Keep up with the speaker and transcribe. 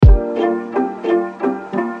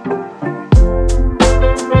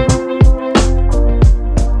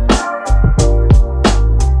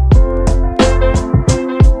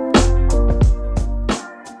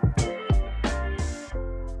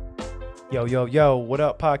Yo, what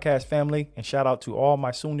up, podcast family? And shout out to all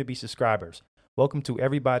my soon-to-be subscribers. Welcome to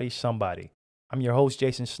Everybody Somebody. I'm your host,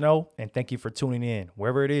 Jason Snow, and thank you for tuning in.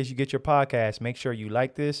 Wherever it is you get your podcast, make sure you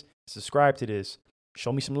like this, subscribe to this,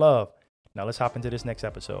 show me some love. Now let's hop into this next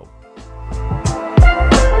episode.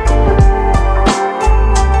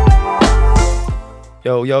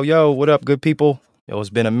 Yo, what up, good people? Yo, it's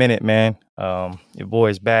been a minute, man. Your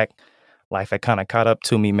boy's back. Life had kind of caught up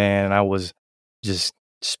to me, man, and I was just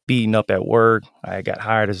speeding up at work. I got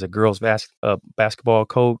hired as a girls basketball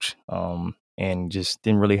coach, and just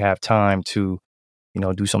didn't really have time to,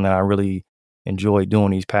 do something that I really enjoyed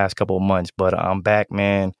doing these past couple of months. But I'm back,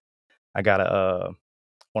 man. I got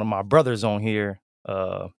one of my brothers on here,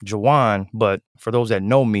 Jawan. But for those that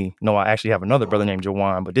know me, I actually have another brother named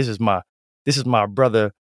Jawan. But this is my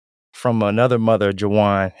brother from another mother,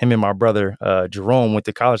 Jawan. Him and my brother, Jerome, went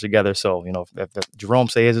to college together. So, if Jerome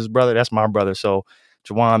says his brother, that's my brother. So,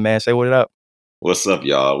 Jawan, man, say what up. What's up,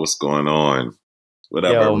 y'all? What's going on? What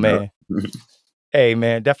up, Yo, man. Hey,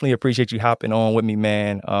 man, definitely appreciate you hopping on with me,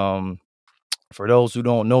 man. For those who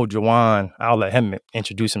don't know Jawan, I'll let him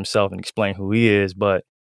introduce himself and explain who he is. But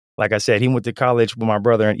like I said, he went to college with my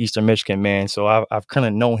brother in Eastern Michigan, man. So I've kind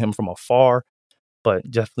of known him from afar, but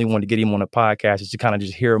definitely wanted to get him on the podcast just to kind of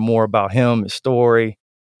just hear more about him, his story,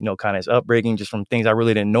 kind of his upbringing, just from things I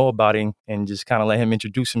really didn't know about him, and just kind of let him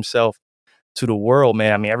introduce himself to the world,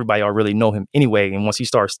 man. I mean, everybody already know him anyway. And once he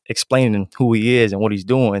starts explaining who he is and what he's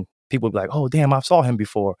doing, people will be like, oh, damn, I saw him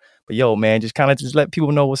before. But yo, man, just let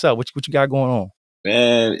people know what's up. What you got going on?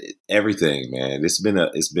 Man, everything, man. It's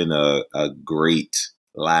been a great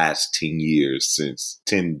last 10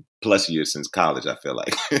 plus years since college, I feel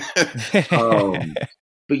like.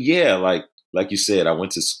 But yeah, like you said, I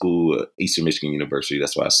went to school at Eastern Michigan University.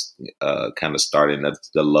 That's why I kind of started. And that's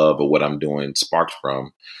the love of what I'm doing sparked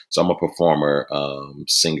from. So I'm a performer,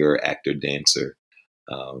 singer, actor, dancer,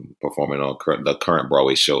 performing on the current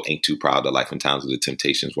Broadway show, Ain't Too Proud, The Life and Times of the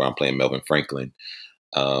Temptations, where I'm playing Melvin Franklin.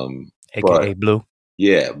 AKA Blue.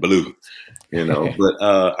 Yeah, Blue. But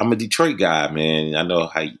I'm a Detroit guy, man. I know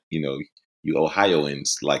how, you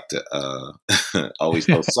Ohioans like to always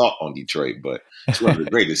throw salt on Detroit, but it's one of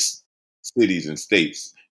the greatest cities and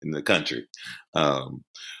states in the country.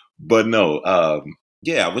 But no, I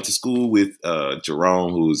went to school with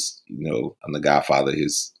Jerome, who's, I'm the godfather,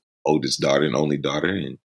 his oldest daughter and only daughter.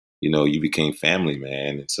 And, you became family,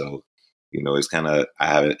 man. And so, it's kind of,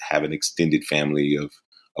 I have an extended family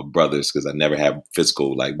of brothers because I never have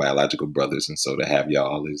physical, like biological brothers. And so to have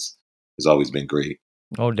y'all has always been great.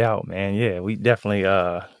 No doubt, man. Yeah, we definitely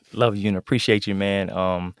love you and appreciate you,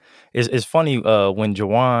 man. It's funny when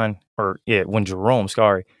Jerome, when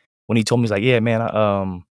he told me, he's like, yeah,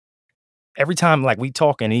 man, every time like we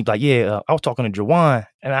talking, he's like, yeah, I was talking to Jawan,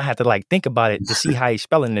 and I had to like think about it to see how he's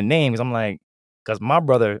spelling the name. Cause I'm like, cause our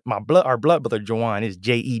blood brother Jawan is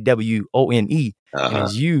Jewone, and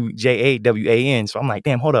it's you Jawan. So I'm like,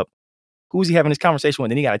 damn, hold up, who's he having this conversation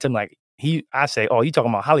with? And he got to tell me like I say, oh, you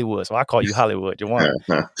talking about Hollywood, so I call you Hollywood, Jawan.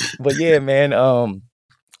 But yeah, man.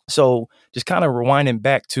 So just kind of rewinding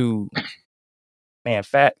back to, man,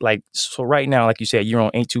 so right now, like you said, you're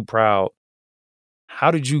on Ain't Too Proud.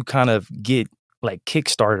 How did you kind of get like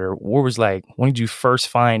Kickstarter? What was like, when did you first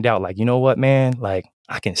find out, like, you know what, man, like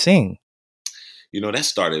I can sing? That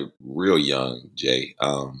started real young, Jay.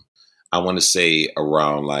 I want to say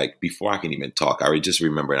around like before I can even talk, I just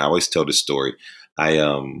remember, and I always tell this story. I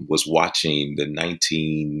was watching the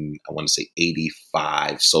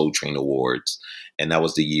 85 Soul Train Awards. And that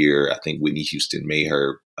was the year I think Whitney Houston made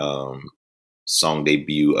her song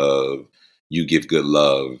debut of You Give Good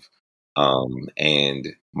Love. And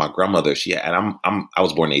my grandmother, I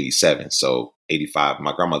was born in 87. So 85,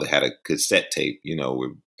 my grandmother had a cassette tape, I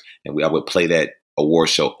would play that award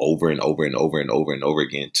show over and over and over and over and over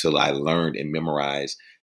again till I learned and memorized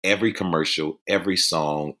every commercial, every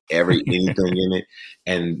song, anything in it.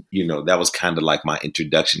 And, that was kind of like my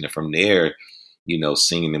introduction. And from there,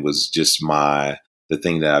 singing, it was just the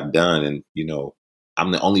thing that I've done. And,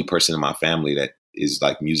 I'm the only person in my family that is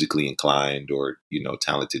like musically inclined or,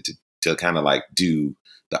 talented to kind of like do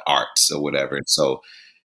the arts or whatever. And so,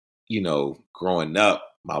 growing up,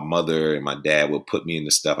 my mother and my dad would put me into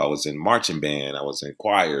stuff. I was in marching band. I was in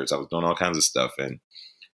choirs. I was doing all kinds of stuff. And,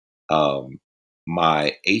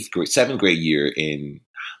 my 7th grade year in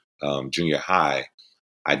junior high,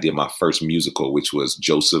 I did my first musical, which was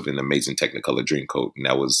Joseph and the Amazing Technicolor Dreamcoat. And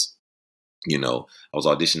that was I was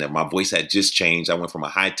auditioning. My voice had just changed. I went from a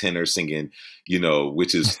high tenor singing,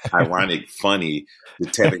 which is ironic, funny. The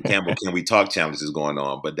Tevin Campbell "Can We Talk" challenge is going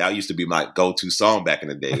on, but that used to be my go-to song back in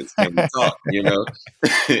the day. Is "Can We Talk,"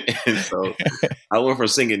 and so I went from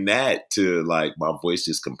singing that to like my voice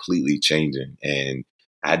just completely changing, and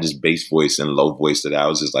I had this bass voice and low voice that I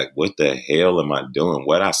was just like, "What the hell am I doing?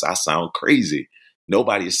 I sound crazy.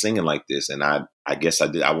 Nobody is singing like this," and I guess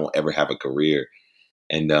I won't ever have a career.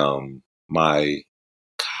 And my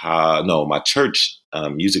my church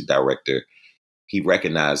music director, he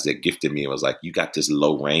recognized that, gifted me, and was like, "You got this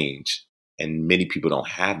low range, and many people don't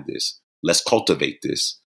have this. Let's cultivate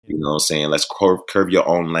this." You know what I'm saying? Let's curve your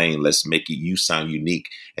own lane. Let's make you sound unique.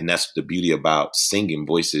 And that's the beauty about singing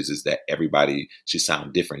voices, is that everybody should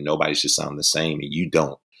sound different. Nobody should sound the same, and you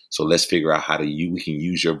don't. So let's figure out we can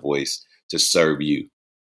use your voice to serve you.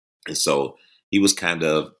 And so he was kind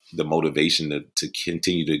of the motivation to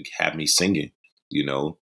continue to have me singing,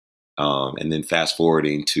 and then fast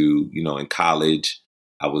forwarding to, in college,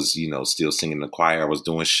 I was, still singing in the choir. I was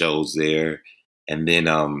doing shows there. And then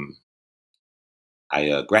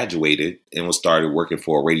I graduated and started working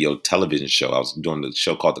for a radio television show. I was doing the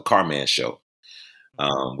show called The Carman Show,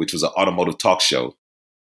 which was an automotive talk show.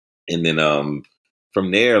 And then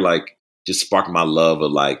from there, like, just sparked my love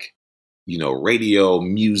of like, radio,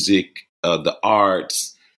 music, the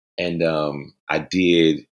arts. And I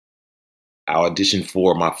auditioned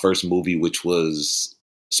for my first movie, which was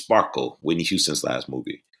Sparkle, Whitney Houston's last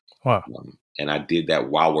movie. Wow. And I did that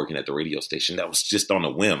while working at the radio station. That was just on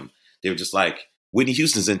a whim. They were just like, Whitney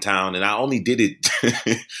Houston's in town, and I only did it.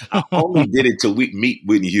 I only did it to meet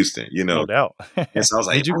Whitney Houston, No doubt. And so I was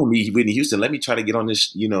like, I don't meet Whitney Houston. Let me try to get on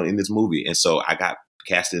this, in this movie. And so I got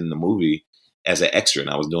casted in the movie as an extra,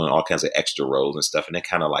 and I was doing all kinds of extra roles and stuff. And that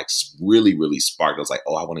kind of like really, really sparked. I was like,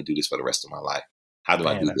 oh, I want to do this for the rest of my life. How do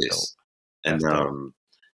I do this? Dope. And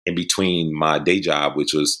in between my day job,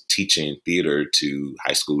 which was teaching theater to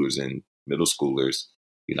high schoolers and middle schoolers,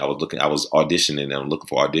 I was auditioning, and I'm looking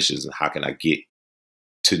for auditions, and how can I get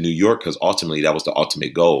to New York? Because ultimately that was the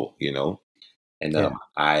ultimate goal, And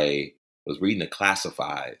I was reading the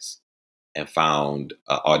classifieds and found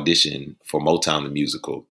an audition for Motown the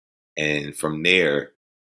Musical. And from there,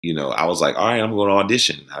 I was like, all right, I'm going to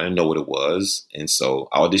audition. I didn't know what it was. And so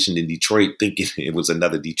I auditioned in Detroit thinking it was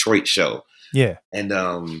another Detroit show. Yeah. And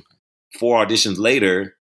 4 auditions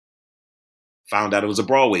later, found out it was a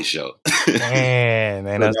Broadway show. Man,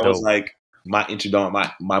 so that's that dope. was like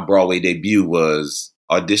my Broadway debut was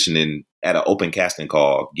auditioning at an open casting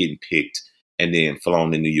call, getting picked, and then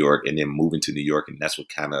flown to New York, and then moving to New York. And that's what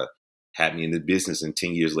kind of had me in the business. And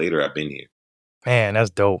 10 years later, I've been here. Man, that's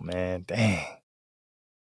dope, man. Dang.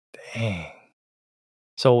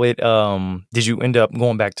 So did you end up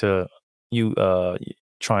going back to you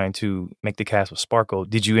trying to make the cast with Sparkle?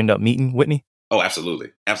 Did you end up meeting Whitney? Oh,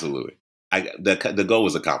 absolutely. Absolutely. The goal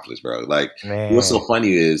was accomplished, bro. Like, Man. what's so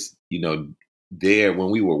funny is, there, when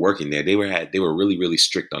we were working there, they were really, really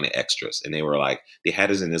strict on the extras. And they were like, they had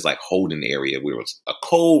us in this like holding area where it was a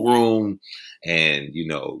cold room, and,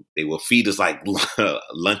 they will feed us like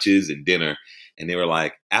lunches and dinner. And they were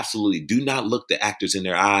like, absolutely, do not look the actors in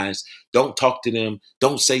their eyes. Don't talk to them.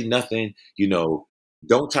 Don't say nothing.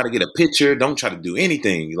 Don't try to get a picture. Don't try to do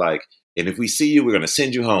anything. Like, and if we see you, we're going to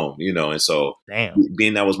send you home, And so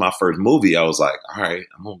being that was my first movie, I was like, all right,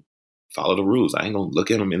 I'm going to follow the rules. I ain't going to look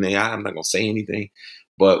at them in the eye. I'm not going to say anything.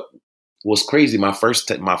 But what's crazy, my first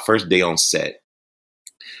day on set,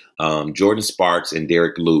 Jordan Sparks and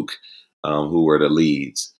Derek Luke, who were the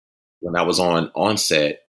leads, when I was on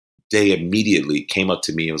set, they immediately came up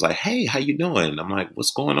to me and was like, hey, how you doing? I'm like,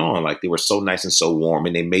 what's going on? Like, they were so nice and so warm,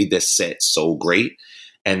 and they made that set so great.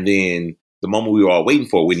 And then the moment we were all waiting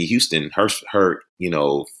for, Whitney Houston, her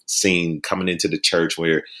scene coming into the church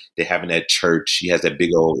where they're having that church. She has that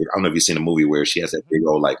big old, I don't know if you've seen a movie where she has that big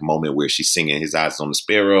old like moment where she's singing His Eyes on the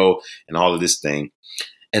Sparrow and all of this thing.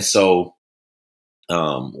 And so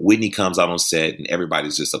Whitney comes out on set, and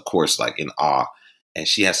everybody's just, of course, like in awe. And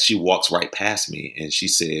she walks right past me, and she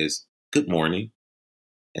says, good morning.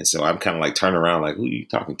 And so I'm kind of like turning around like, who are you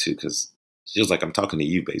talking to? Because she was like, I'm talking to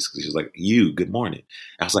you, basically. She was like, you, good morning.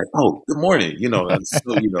 I was like, oh, good morning. And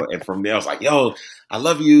so, and from there I was like, yo, I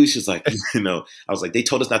love you. She's like, I was like, they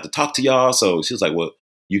told us not to talk to y'all. So she was like, well,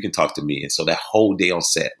 you can talk to me. And so that whole day on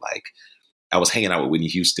set, like, I was hanging out with Whitney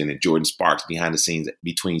Houston and Jordan Sparks behind the scenes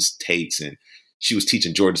between takes. And she was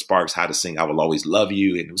teaching Jordan Sparks how to sing I Will Always Love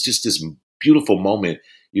You. And it was just this beautiful moment,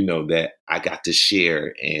 that I got to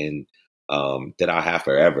share and that I'll have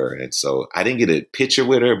forever. And so I didn't get a picture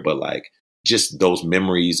with her, but like just those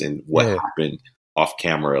memories and what happened off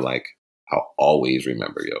camera, like I'll always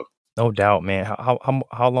remember, yo. No doubt, man.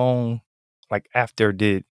 How long, like, after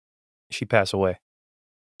did she pass away?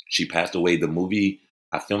 She passed away. The movie,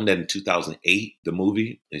 I filmed that in 2008, the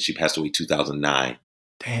movie, and she passed away 2009.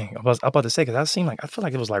 Dang, I was about to say, because I feel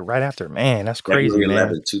like it was like right after. Man, that's crazy, February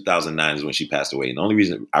man. 11th, 2009 is when she passed away. And the only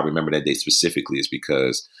reason I remember that date specifically is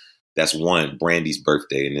because that's one, Brandy's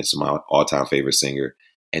birthday, and it's my all-time favorite singer.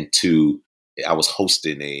 And two, I was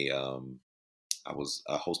hosting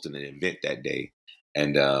hosting an event that day,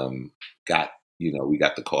 and we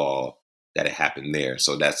got the call that it happened there.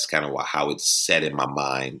 So that's kind of how it's set in my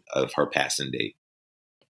mind of her passing date.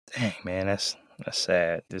 Dang, man, that's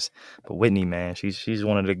sad. But Whitney, man, she's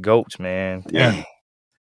one of the goats, man. Dang. Yeah.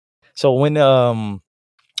 So when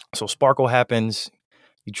so Sparkle happens,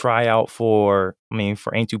 you try out for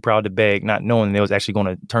Ain't Too Proud to Beg, not knowing it was actually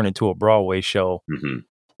going to turn into a Broadway show. Mm-hmm.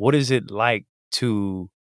 What is it like to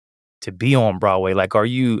be on Broadway? Like, I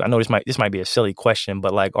know this might be a silly question,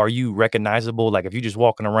 but like, are you recognizable? Like, if you're just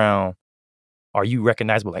walking around, are you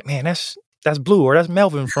recognizable? Like, man, that's Blue, or that's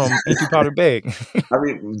Melvin from Ain't Too Proud to Beg. I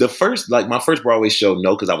mean, my first Broadway show,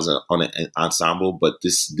 no, because I was on an ensemble. But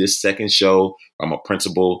this second show, I'm a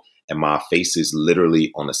principal, and my face is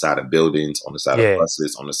literally on the side of buildings, on the side of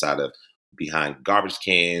buses, on the side of behind garbage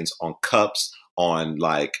cans, on cups, on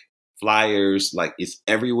like flyers, like it's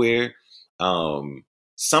everywhere.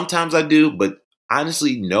 Sometimes I do, but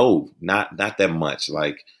honestly, no, not that much.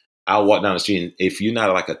 Like I'll walk down the street, and if you're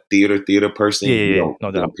not like a theater person, you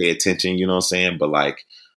don't pay attention. You know what I'm saying? But like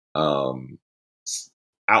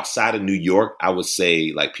outside of New York, I would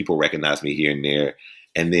say like people recognize me here and there.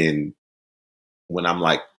 And then when I'm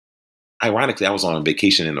like, ironically, I was on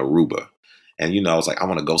vacation in Aruba. And, I was like, I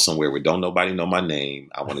want to go somewhere where don't nobody know my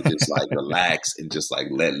name. I want to just like relax and just like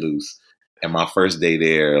let loose. And my first day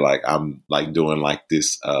there, like I'm like doing like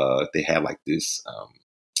this, they had like this,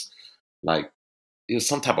 like it was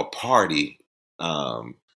some type of party.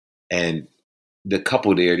 And the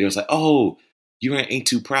couple there, they was like, oh, you Ain't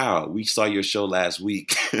Too Proud. We saw your show last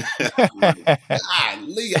week.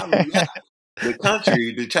 Golly, I'm the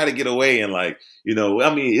country to try to get away and like,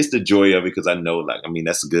 it's the joy of it because I know like,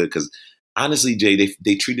 that's good because honestly, Jay, they've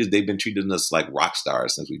been treating us like rock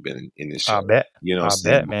stars since we've been in this show. I bet. I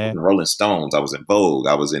bet, man. Rolling Stones, I was in Vogue,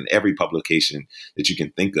 I was in every publication that you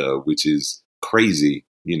can think of, which is crazy,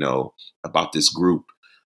 about this group.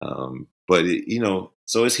 But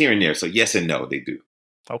so it's here and there. So yes and no, they do.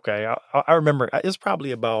 Okay, I remember it's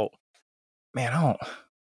probably about, man,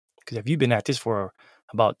 because if you've been at this for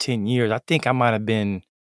about 10 years, I think I might have been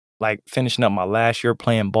like finishing up my last year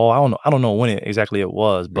playing ball. I don't know when exactly it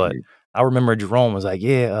was, but I remember Jerome was like,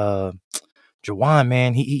 yeah, Jawan,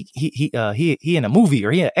 man, he in a movie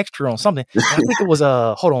or he an extra on something. And I think it was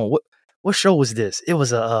hold on, what show was this? It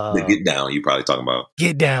was the Get Down. You probably talking about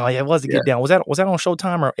Get Down. Yeah, it was the Get Down. Was that on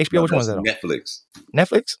Showtime or HBO? No, which one was that on? Netflix.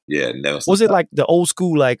 Netflix? Yeah, was it like the old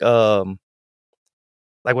school like were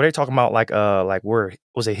they talking about like where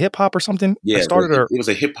was it hip hop or something? Yeah, it was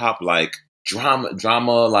a hip hop like drama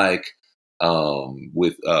like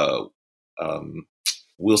with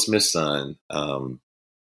Will Smith's son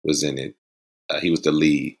was in it. He was the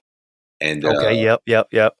lead. And okay,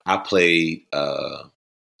 yep. I played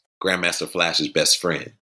Grandmaster Flash's best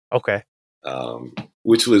friend. Okay. That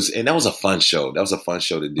was a fun show. That was a fun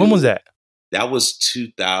show to do. When was that? That was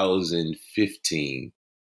 2015.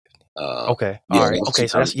 Okay. All right. Okay.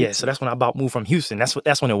 So that's when I about moved from Houston.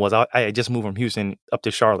 That's when it was. I just moved from Houston up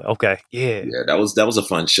to Charlotte. Okay. Yeah. Yeah. That was a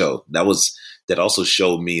fun show. That also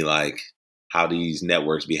showed me like how these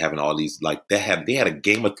networks be having all these like they had a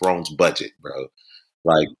Game of Thrones budget, bro.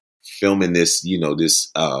 Like filming this,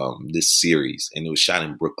 this series, and it was shot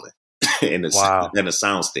in Brooklyn in a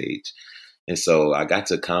soundstage. And so I got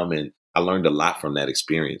to come and I learned a lot from that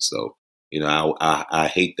experience. So,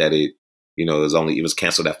 I hate that it was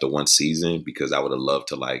canceled after one season because I would have loved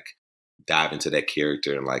to like dive into that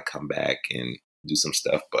character and like come back and do some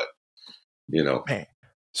stuff. But, Man.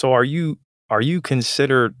 So are you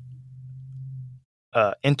considered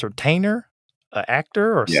entertainer,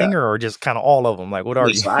 actor, or singer, or just kind of all of them? Like, what are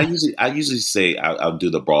you? So I usually say I'll do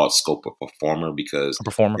the broad scope of performer because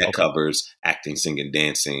that covers acting, singing,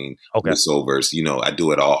 dancing, voiceovers. I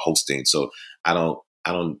do it all, hosting. So I don't.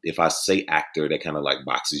 If I say actor, that kind of like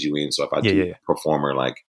boxes you in. So if I do performer,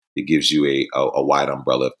 like it gives you a wide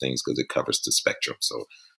umbrella of things because it covers the spectrum. So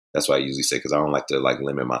that's why I usually say because I don't like to like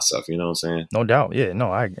limit myself. You know what I'm saying? No doubt. Yeah.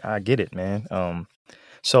 No, I get it, man.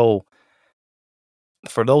 So.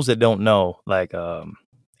 For those that don't know, like,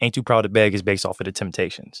 Ain't Too Proud to Beg is based off of The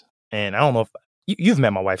Temptations. And I don't know if you've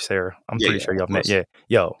met my wife, Sarah. I'm pretty sure y'all met. Yeah.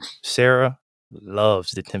 Yo, Sarah loves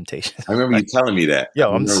The Temptations. I remember you telling me that.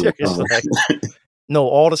 Yo, I'm serious. know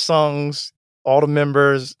all the songs, all the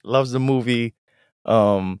members, loves the movie.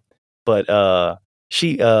 But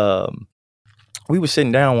she we were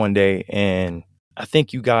sitting down one day, and I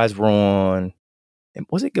think you guys were on.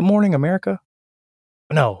 Was it Good Morning America?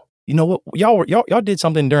 No, you know what? Y'all did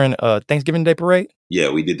something during Thanksgiving Day parade.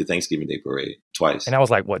 Yeah, we did the Thanksgiving Day parade twice. And that was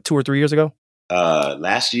like what, 2 or 3 years ago?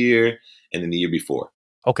 Last year and then the year before.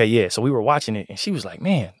 Okay, yeah. So we were watching it, and she was like,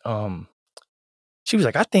 "Man, she was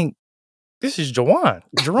like, I think this is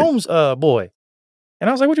Jerome's boy." And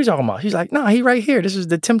I was like, "What you talking about?" She's like, "Nah, he right here. This is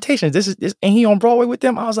the Temptations. This, and he on Broadway with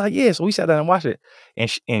them." I was like, "Yeah." So we sat down and watched it,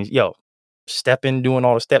 and yo, stepping, doing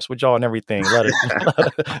all the steps with y'all and everything. Love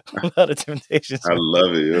the Temptations. I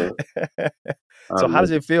love it, yo. So how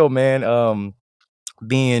does it feel, man?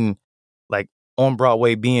 Being like on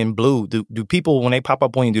Broadway, being Blue. Do people, when they pop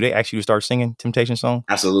up on you, do they ask you to start singing Temptation song?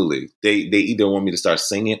 Absolutely. They either want me to start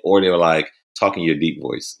singing or they're like talking your deep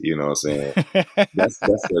voice. You know what I'm saying? That's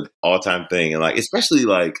an all time thing, and like especially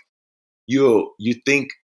like you think.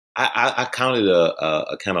 I counted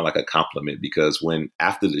a kind of like a compliment because when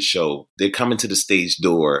after the show they come into the stage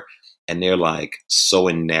door and they're like so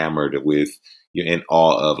enamored with, you're in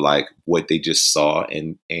awe of like what they just saw,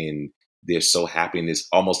 and they're so happy, and it's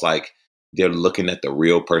almost like they're looking at the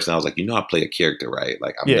real person. I was like, I play a character, right?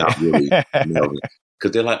 Like I'm not really,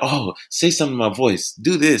 because they're like, oh, say something in my voice,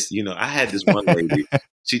 do this. I had this one lady,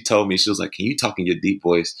 she told me, she was like, can you talk in your deep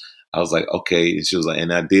voice? I was like, okay. And she was like,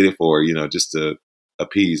 and I did it for her, just to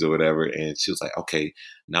appease or whatever. And she was like, okay,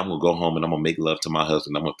 now I'm gonna go home and I'm gonna make love to my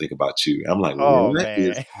husband. I'm gonna think about you. I'm like, what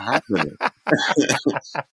is happening?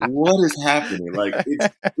 What is happening? Like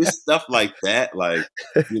it's stuff like that. Like,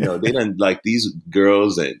 they done, like, these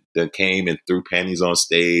girls that came and threw panties on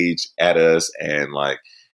stage at us, and like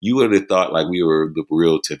you would have thought like we were the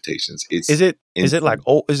real Temptations. Is it like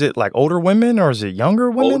older women or is it younger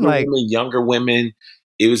women? Older women, younger women.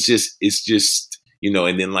 It's just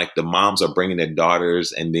and then like the moms are bringing their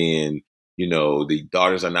daughters, and then the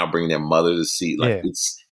daughters are now bringing their mother to see. Like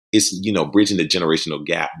it's bridging the generational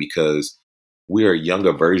gap, because we're a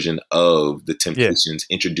younger version of the Temptations,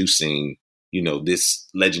 introducing this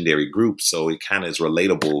legendary group. So it kind of is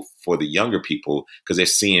relatable for the younger people, because they're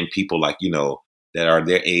seeing people like that are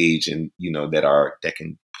their age, and that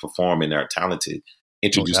can perform and are talented,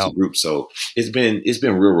 introduce the group. So it's been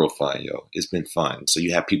real fun, yo. It's been fun. So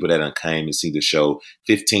you have people that came and see the show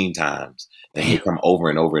 15 times, and they come over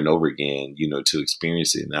and over and over again, to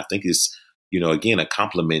experience it. And I think it's, again, a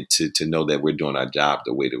compliment to know that we're doing our job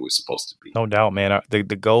the way that we're supposed to be. No doubt, man. The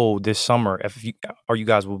goal this summer, you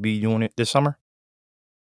guys will be doing it this summer?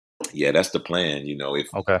 Yeah, that's the plan.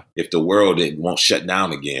 If the world won't shut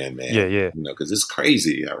down again, man. Yeah. Because it's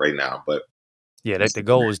crazy right now, but. Yeah, the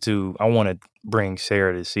goal is I want to bring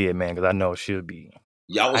Sarah to see it, man, because I know she'll be.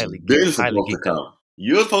 Y'all was supposed to come.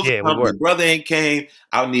 You were supposed to come. Your brother ain't came.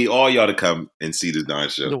 I need all y'all to come and see this darn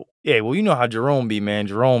show. Yeah, well, you know how Jerome be, man.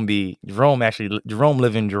 Jerome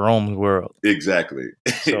live in Jerome's world. Exactly.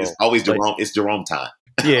 So, it's always Jerome. It's Jerome time.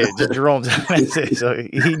 Yeah, just Jerome time. That's it. So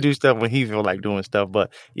he do stuff when he feel like doing stuff.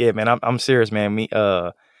 But yeah, man, I'm serious, man.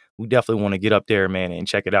 We definitely want to get up there, man, and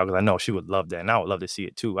check it out, because I know she would love that, and I would love to see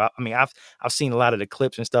it too. I mean, I've seen a lot of the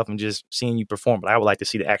clips and stuff, and just seeing you perform, but I would like to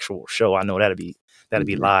see the actual show. I know that'd be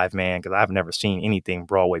live, man, because I've never seen anything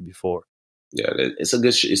Broadway before. Yeah, it's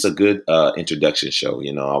a good introduction show.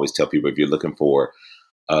 I always tell people, if you're looking for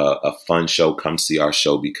a fun show, come see our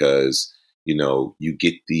show, because you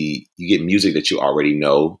get music that you already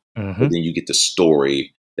know, but then you get the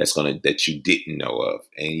story that you didn't know of,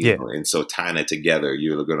 and and so tying it together,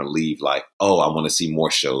 you're gonna leave like, oh, I want to see more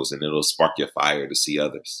shows, and it'll spark your fire to see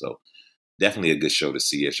others. So definitely a good show to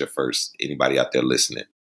see as your first. Anybody out there listening?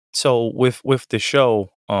 So with the show,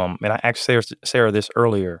 and I asked Sarah this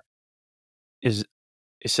earlier, is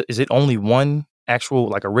it only one actual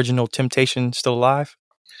like original Temptation still alive?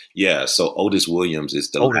 Yeah, so Otis Williams is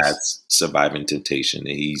the last surviving Temptation,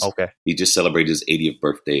 and he just celebrated his 80th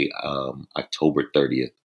birthday, October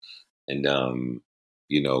 30th, and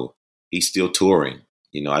he's still touring.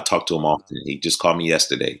 I talk to him often. He just called me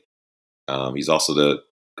yesterday. He's also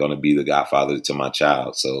going to be the godfather to my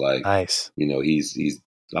child. So like, nice. He's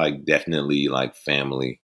like definitely like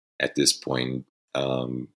family at this point,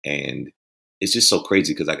 and it's just so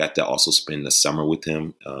crazy because I got to also spend the summer with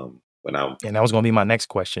him. And that was going to be my next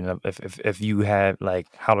question. If you had, like,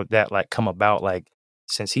 how did that like come about? Like,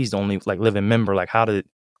 since he's the only like living member, like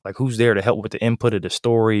who's there to help with the input of the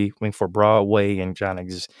story for Broadway, and trying to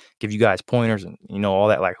just give you guys pointers and all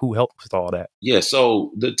that? Like, who helps with all that? Yeah,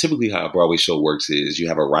 so typically how a Broadway show works is you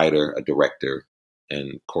have a writer, a director,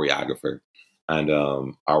 and choreographer. And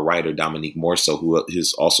our writer, Dominique Morso, who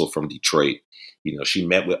is also from Detroit, she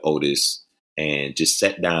met with Otis and just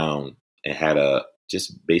sat down and had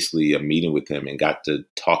just basically a meeting with him and got to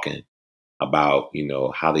talking about,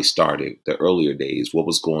 how they started, the earlier days, what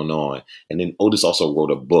was going on. And then Otis also wrote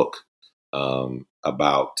a book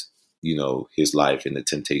about, his life and the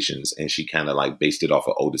Temptations. And she kind of like based it off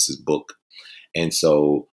of Otis's book. And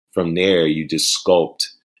so from there, you just sculpt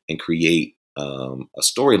and create a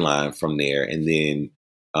storyline from there. And then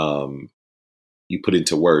you put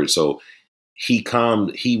into words. So he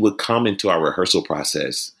would come into our rehearsal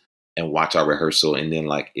process and watch our rehearsal. And then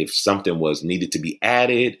like, if something was needed to be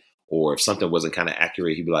added, or if something wasn't kind of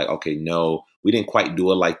accurate, he'd be like, okay, no, we didn't quite do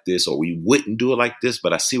it like this, or we wouldn't do it like this,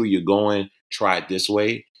 but I see where you're going. Try it this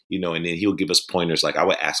way, and then he'll give us pointers. Like I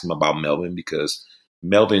would ask him about Melvin because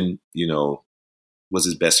Melvin, was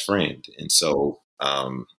his best friend. And so, I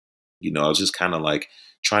was just kind of like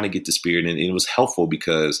trying to get the spirit. And it was helpful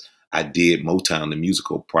because I did Motown, the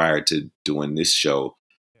musical, prior to doing this show.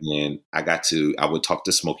 And I would talk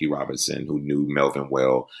to Smokey Robinson, who knew Melvin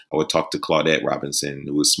well. I would talk to Claudette Robinson,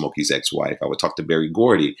 who was Smokey's ex-wife. I would talk to Berry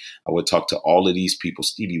Gordy. I would talk to all of these people,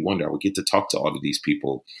 Stevie Wonder. I would get to talk to all of these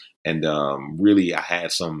people. And really, I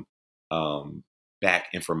had some back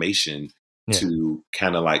information to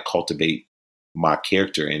kind of like cultivate my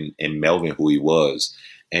character and Melvin, who he was.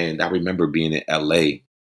 And I remember being in LA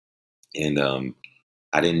and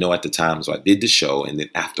I didn't know at the time. So I did the show. And then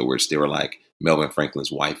afterwards they were like, Melvin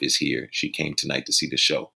Franklin's wife is here. She came tonight to see the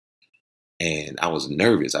show. And I was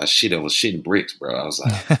nervous. I was shitting bricks, bro. I was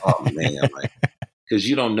like, oh man, like, cause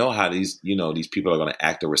you don't know how these people are going to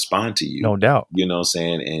act or respond to you. No doubt. You know what I'm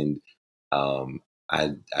saying? And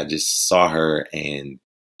I just saw her and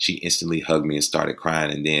she instantly hugged me and started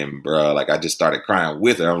crying. And then, bro, like I just started crying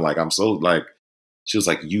with her. I'm like, I'm so like, she was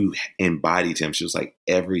like, you embodied him. She was like,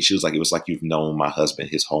 it was like you've known my husband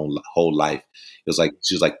his whole life. It was like,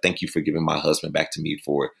 she was like, thank you for giving my husband back to me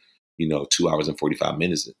for, 2 hours and 45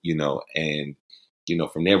 minutes, and,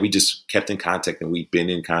 from there we just kept in contact and we've been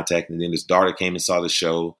in contact. And then his daughter came and saw the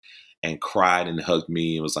show and cried and hugged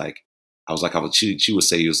me. And was like, she would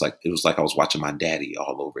say, it was like I was watching my daddy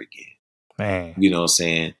all over again. Man. You know what I'm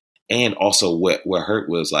saying? And also what hurt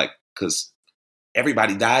was like, cause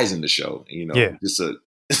everybody dies in the show,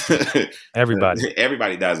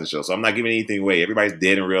 everybody dies in the show. So I'm not giving anything away. Everybody's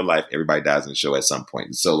dead in real life. Everybody dies in the show at some point.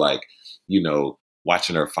 And so like,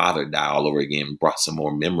 watching her father die all over again brought some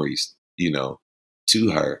more memories,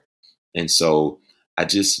 to her. And so I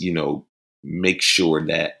just, make sure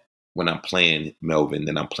that when I'm playing Melvin,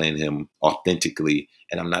 then I'm playing him authentically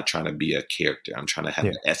and I'm not trying to be a character. I'm trying to have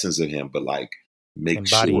the essence of him, but like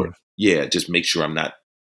just make sure I'm not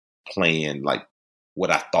playing like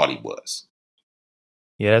what I thought he was.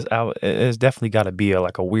 Yeah, it's definitely got to be a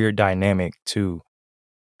weird dynamic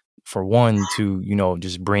for one to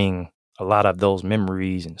just bring a lot of those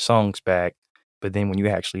memories and songs back. But then when you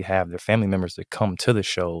actually have their family members that come to the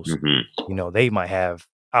shows, they might have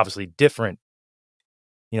obviously different,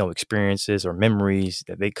 experiences or memories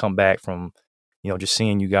that they come back from, just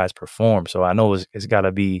seeing you guys perform. So I know it's got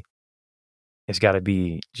to be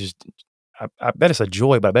just. I bet it's a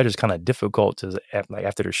joy, but I bet it's kind of difficult to like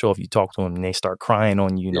after the show if you talk to them and they start crying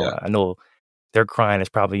on you. I know their crying is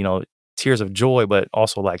probably tears of joy, but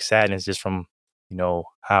also like sadness just from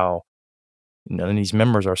how none of these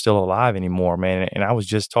members are still alive anymore, man. And I was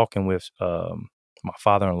just talking with my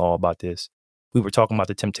father-in-law about this. We were talking about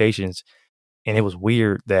the Temptations, and it was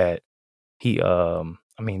weird that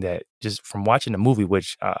that just from watching the movie,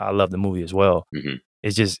 which I love the movie as well.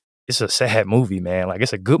 It's a sad movie, man. Like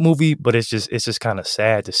it's a good movie, but it's just kind of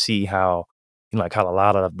sad to see how, how a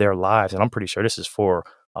lot of their lives, and I'm pretty sure this is for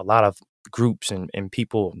a lot of groups and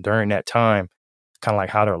people during that time, kind of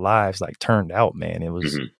like how their lives like turned out, man. It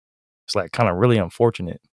was, it's like kind of really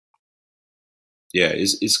unfortunate. Yeah,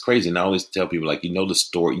 it's crazy. And I always tell people like, the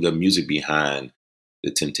story, the music behind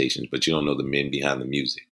the Temptations, but you don't know the men behind the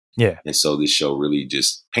music. Yeah. And so this show really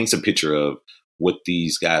just paints a picture of what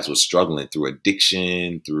these guys were struggling through,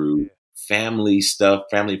 addiction, through family stuff,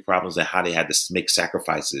 family problems, and how they had to make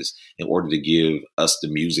sacrifices in order to give us the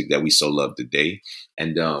music that we so love today.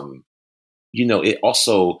 And,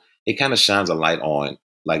 it kind of shines a light on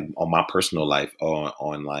my personal life,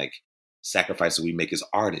 on like sacrifices we make as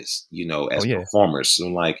artists, as performers. So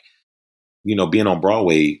like, being on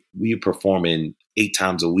Broadway, we are performing 8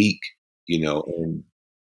 times a week, and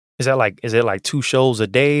is it like 2 shows a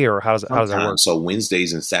day, or how does that work? So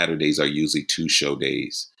Wednesdays and Saturdays are usually 2 show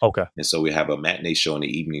days. Okay. And so we have a matinee show and an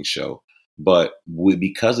evening show. But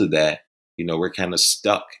because of that, we're kind of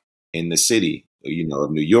stuck in the city,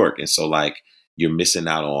 of New York. And so like you're missing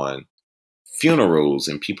out on funerals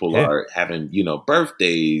and people Yeah. are having,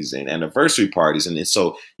 birthdays and anniversary parties. And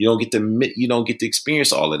so you don't get to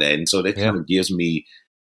experience all of that. And so that Yeah. kind of gives me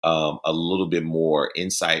a little bit more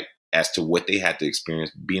insight as to what they had to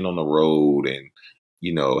experience being on the road and,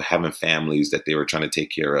 having families that they were trying to take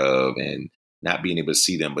care of and not being able to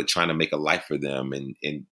see them, but trying to make a life for them. And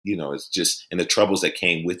it's just, and the troubles that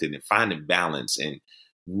came with it and finding balance and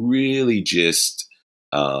really just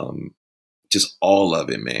all of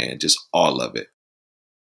it, man, just all of it.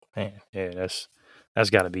 Man, yeah, that's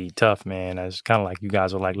got to be tough, man. It's kind of like you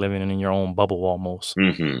guys are like living in your own bubble almost.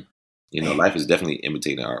 Mm-hmm. Life is definitely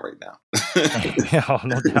imitating art right now. Oh,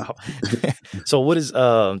 no doubt. So what is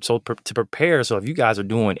to prepare? So if you guys are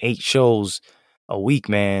doing 8 shows a week,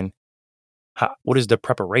 man, what is the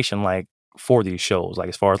preparation like for these shows? Like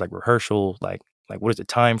as far as like rehearsal, like what is the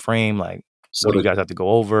time frame? Like So what do you guys have to go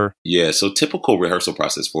over? Yeah, so typical rehearsal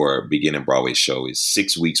process for a beginning Broadway show is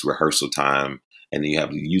 6 weeks rehearsal time, and then you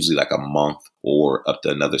have usually like a month or up to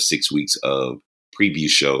another 6 weeks of preview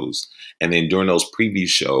shows. And then during those preview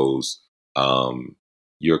shows,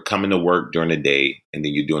 you're coming to work during the day, and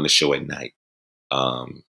then you're doing the show at night,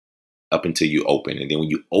 up until you open. And then when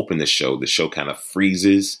you open the show kind of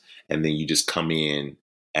freezes, and then you just come in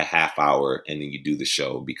a half hour, and then you do the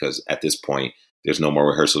show because at this point, there's no more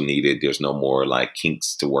rehearsal needed. There's no more like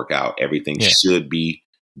kinks to work out. Everything should be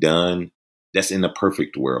done. That's in the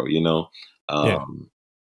perfect world, And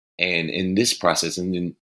in this process, and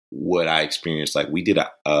then what I experienced, like we did a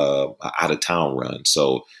out of town run.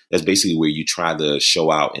 So that's basically where you try the show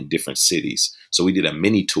out in different cities. So we did a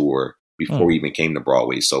mini tour before we even came to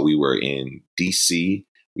Broadway. So we were in DC,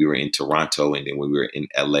 we were in Toronto, and then we were in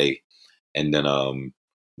LA. And then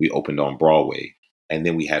we opened on Broadway. And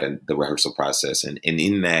then we had the rehearsal process. And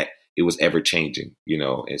in that, it was ever changing,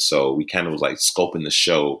 And so we kind of was like scoping the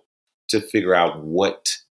show to figure out what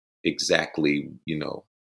exactly,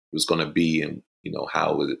 was going to be and,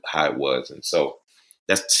 how it was. And so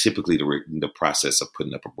that's typically the process of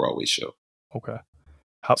putting up a Broadway show. Okay.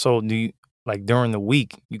 So do you, like during the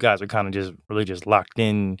week, you guys are kind of just really just locked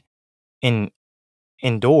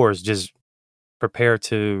indoors, just prepared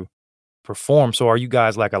to perform. So are you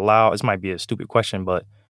guys like allowed, this might be a stupid question, but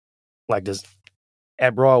like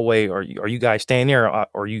at Broadway, are you guys staying there,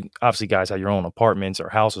 or you obviously guys have your own apartments or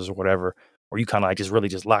houses or whatever, or you kind of like just really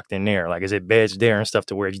just locked in there? Like, is it beds there and stuff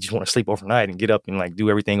to where you just want to sleep overnight and get up and like do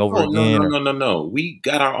everything over again? No. We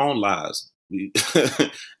got our own lives.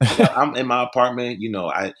 I'm in my apartment.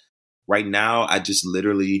 Right now, I just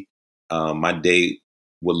literally, my day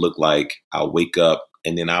would look like I'll wake up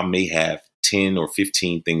and then I may have 10 or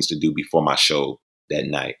 15 things to do before my show that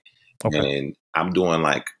night. Okay. And I'm doing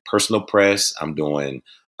like personal press. I'm doing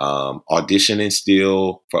auditioning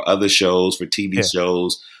still for other shows, for TV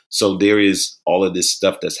shows. So there is all of this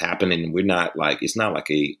stuff that's happening. We're not like, it's not like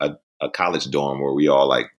a college dorm where we all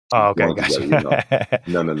like, okay, gotcha.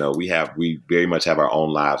 No. We very much have our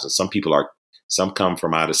own lives. And some come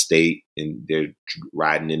from out of state and they're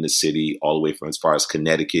riding in the city all the way from as far as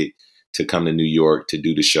Connecticut to come to New York to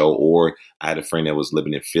do the show. Or I had a friend that was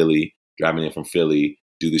living in Philly, driving in from Philly,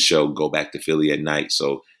 do the show, go back to Philly at night.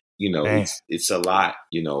 So, it's a lot,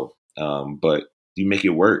 but you make it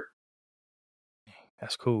work.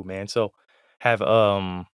 That's cool, man. So have,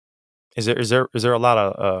 is there a lot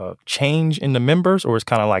of change in the members, or it's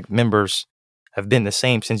kind of like members have been the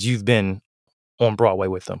same since you've been on Broadway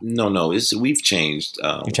with them? No, we've changed.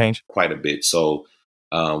 You changed quite a bit. So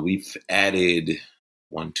we've added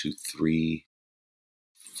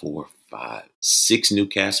 6 new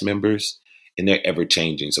cast members, and they're ever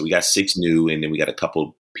changing. So we got 6 new, and then we got a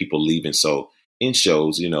couple people leaving. So in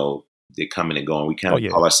shows, they're coming and going. We kind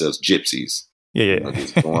of call ourselves gypsies. Yeah.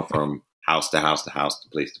 Just going from house to house to house, to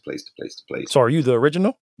place to place to place to place. So are you the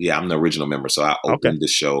original? Yeah, I'm the original member. So I opened the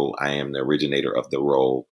show. I am the originator of the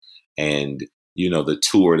role, and the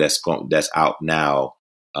tour that's out now.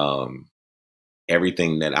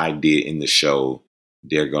 Everything that I did in the show,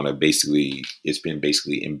 they're gonna it's been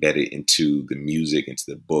basically embedded into the music, into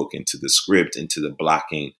the book, into the script, into the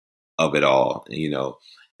blocking of it all.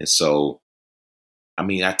 And so. I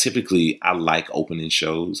mean, I like opening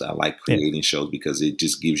shows. I like creating shows because it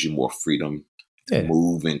just gives you more freedom to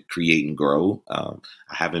move and create and grow. I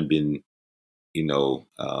haven't been,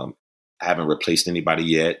 I haven't replaced anybody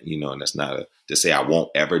yet, and that's not to say I won't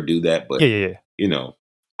ever do that. But,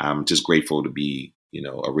 I'm just grateful to be,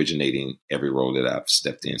 originating every role that I've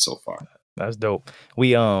stepped in so far. That's dope.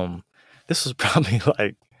 We, this was probably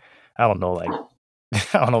like, I don't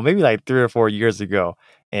know, maybe like 3 or 4 years ago.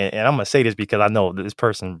 And I'm going to say this because I know this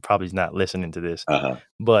person probably is not listening to this,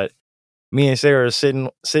 but me and Sarah are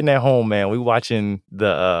sitting at home, man. We watching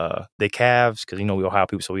the Cavs because we Ohio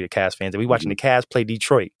people, so we the Cavs fans. And we watching the Cavs play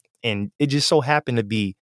Detroit, and it just so happened to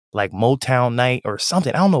be like Motown night or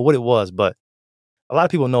something. I don't know what it was, but a lot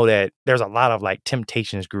of people know that there's a lot of like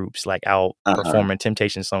Temptations groups like out performing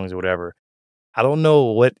Temptation songs or whatever. I don't know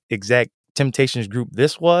what exact Temptations group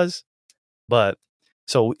this was, but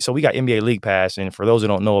so we got NBA League Pass, and for those who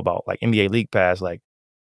don't know about like NBA League Pass, like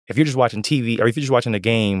if you're just watching TV or if you're just watching the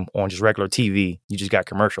game on just regular TV, you just got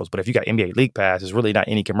commercials. But if you got NBA League Pass, it's really not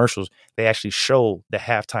any commercials. They actually show the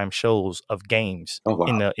halftime shows of games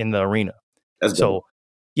in the arena. That's dope.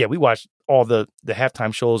 Yeah, we watched all the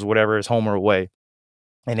halftime shows, whatever is home or away,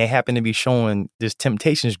 and they happen to be showing this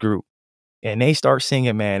Temptations group, and they start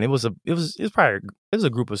singing. Man, it was a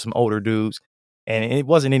group of some older dudes, and it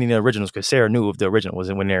wasn't any of the originals because Sarah knew if the original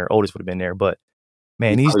was when their oldest would have been there. But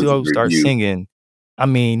man, these dudes start singing. I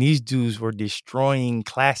mean, these dudes were destroying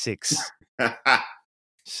classics.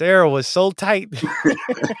 Sarah was so tight.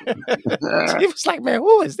 It was like, man,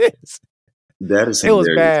 who is this? That is hilarious. It was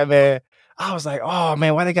bad, man. I was like, oh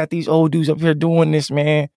man, why they got these old dudes up here doing this,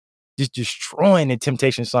 man? Just destroying the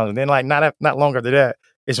Temptation songs. And then like not long after that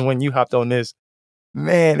is when you hopped on this.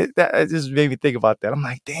 Man, it just made me think about that. I'm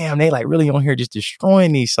like, damn, they like really on here just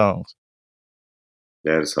destroying these songs.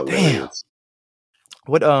 That is hilarious. Damn.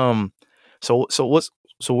 What So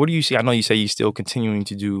what do you see? I know you say you're still continuing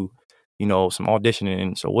to do, some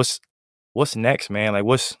auditioning. So what's next, man? Like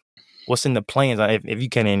what's in the plans? If you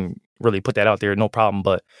can really put that out there, no problem.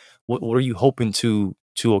 But what are you hoping to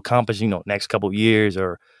accomplish, next couple of years,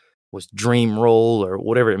 or what's dream role or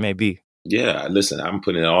whatever it may be? Yeah, listen, I'm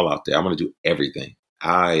putting it all out there. I'm going to do everything.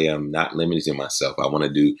 I am not limiting myself. I want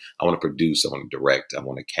to produce, I want to direct, I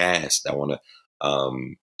want to cast, I want to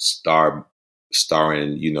star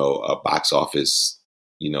in, a box office,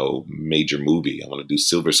 major movie. I want to do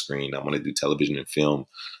silver screen. I want to do television and film.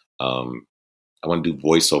 I want to do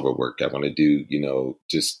voiceover work. I want to do,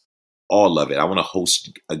 just all of it. I want to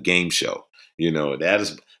host a game show. That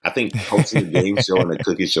is, I think hosting a game show and a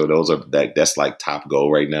cooking show, that's like top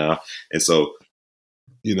goal right now. And so,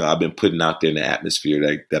 I've been putting out there in the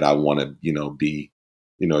atmosphere that I want to, be,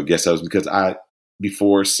 I guess that was because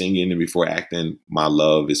before singing and before acting, my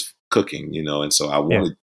love is cooking, and so I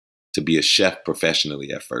wanted to be a chef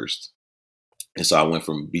professionally at first. And so I went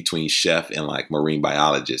from between chef and like marine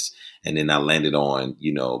biologist. And then I landed on,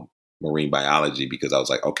 marine biology because I was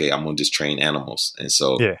like, okay, I'm going to just train animals. And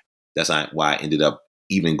so that's why I ended up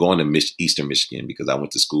even going to Eastern Michigan, because I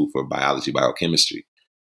went to school for biology, biochemistry.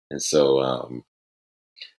 And so,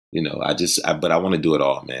 but I want to do it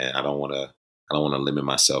all, man. I don't want to limit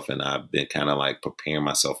myself. And I've been kind of like preparing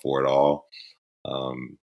myself for it all.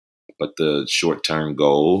 But the short-term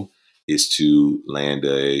goal is to land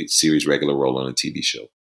a series regular role on a TV show.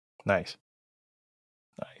 Nice.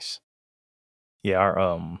 Yeah,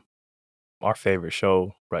 our favorite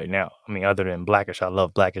show right now, I mean, other than Blackish, I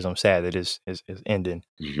love Blackish. I'm sad that is ending.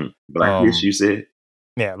 Mm-hmm. Blackish, you said?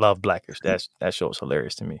 Yeah, I love Blackish. That show is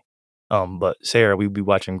hilarious to me. But Sarah, we be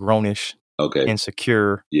watching Grownish, okay,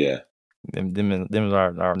 Insecure. Yeah. Them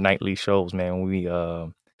are our nightly shows, man.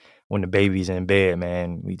 When the baby's in bed,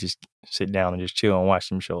 man, we just sit down and just chill and watch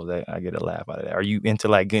them shows. I get a laugh out of that. Are you into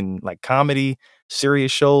like getting like comedy,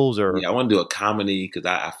 serious shows, or? Yeah, I want to do a comedy because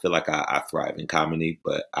I feel like I thrive in comedy,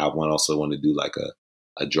 but I also want to do like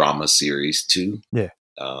a drama series too. Yeah.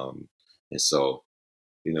 And so,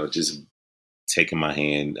 just taking my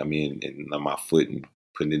hand, and my foot and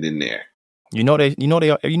putting it in there.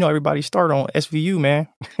 Everybody start on SVU, man.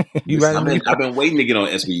 I've been waiting to get on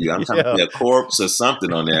SVU. I'm trying to be a corpse or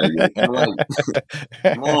something on there. Come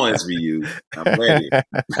on, SVU. I'm ready.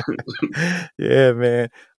 Yeah, man.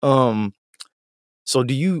 So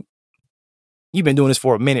you've been doing this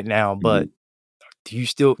for a minute now, but do you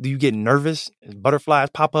get nervous? Butterflies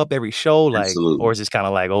pop up every show, like, absolutely. Or is this kind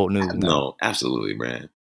of like old news? No, absolutely, man.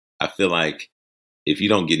 I feel like if you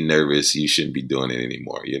don't get nervous, you shouldn't be doing it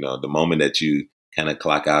anymore. The moment that you kind of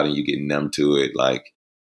clock out and you get numb to it, like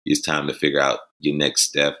it's time to figure out your next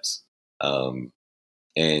steps. And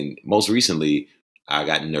most recently, I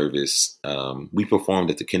got nervous. We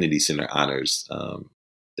performed at the Kennedy Center Honors.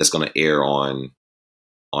 That's going to air on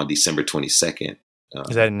December 22nd.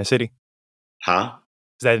 Is that in the city? Huh?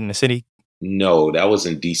 Is that in the city? No, that was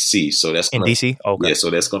in DC. So that's in DC. Okay. Yeah,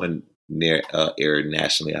 so that's going to air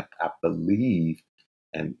nationally, I believe.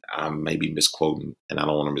 And I may be misquoting, and I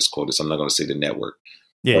don't want to misquote it, so I'm not going to say the network.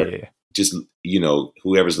 Yeah. Just,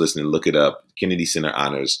 whoever's listening, look it up. Kennedy Center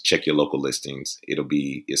Honors, check your local listings. It's going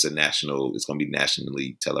to be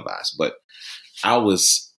nationally televised. But I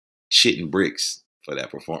was shitting bricks for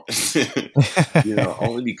that performance.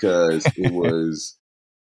 Only because it was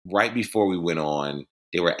right before we went on,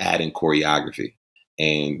 they were adding choreography.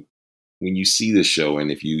 And when you see the show,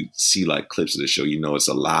 and if you see like clips of the show, it's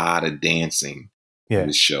a lot of dancing in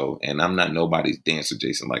the show. And I'm not nobody's dancer,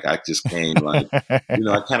 Jason. Like I just came like, I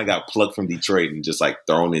kind of got plucked from Detroit and just like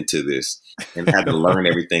thrown into this and had to learn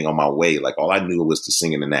everything on my way. Like all I knew was to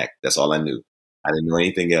sing and act. That's all I knew. I didn't know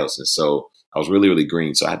anything else. And so I was really, really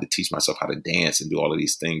green. So I had to teach myself how to dance and do all of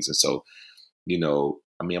these things. And so,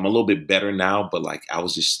 I'm a little bit better now, but like I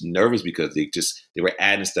was just nervous because they were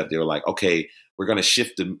adding stuff. They were like, okay, we're going to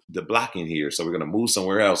shift the block in here. So we're going to move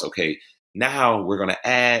somewhere else. Okay, now we're going to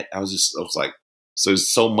add. I was like, so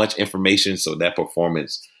there's so much information. So that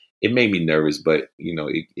performance, it made me nervous, but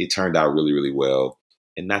it turned out really, really well.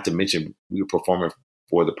 And not to mention, we were performing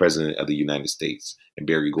for the president of the United States and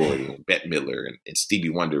Barry Gordy and Bette Midler and Stevie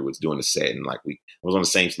Wonder was doing a set. And like we was on the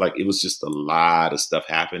same, like it was just a lot of stuff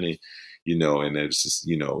happening, and it's just,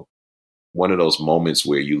 one of those moments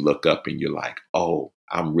where you look up and you're like, oh,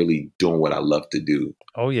 I'm really doing what I love to do.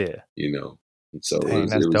 Oh yeah. And so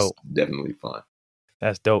Dang, it was dope. definitely fun.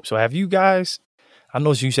 That's dope. So have you guys, I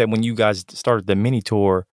know you said when you guys started the mini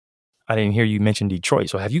tour, I didn't hear you mention Detroit.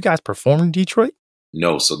 So have you guys performed in Detroit?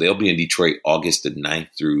 No. So they'll be in Detroit August the 9th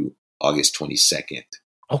through August 22nd.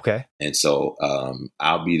 Okay. And so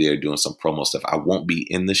I'll be there doing some promo stuff. I won't be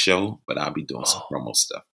in the show, but I'll be doing some promo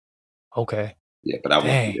stuff. Okay. Yeah, but I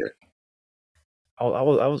won't be there. I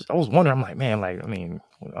was wondering. I'm like, man, like when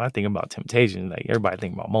I think about Temptation, like everybody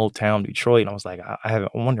think about Motown, Detroit, and I was like, I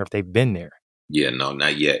wonder if they've been there. Yeah, no,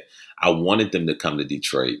 not yet. I wanted them to come to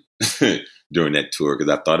Detroit during that tour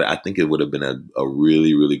because I think it would have been a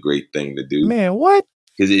really, really great thing to do. Man, what?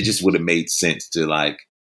 Because it just would have made sense to like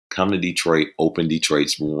come to Detroit, open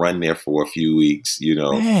Detroit, run there for a few weeks,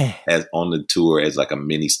 as on the tour as like a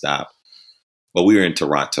mini stop. But we were in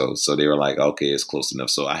Toronto, so they were like, okay, it's close enough.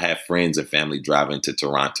 So I had friends and family driving to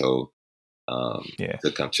Toronto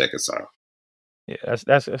to come check us out. Yeah,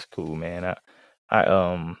 that's cool, man.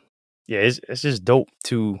 It's just dope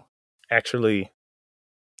to actually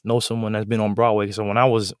know someone that's been on Broadway. So when I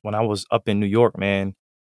was up in New York, man,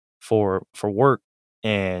 for work,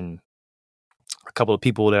 and a couple of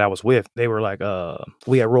people that I was with, they were like,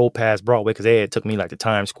 we had rolled past Broadway because they had took me like to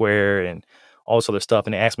Times Square and all this other stuff,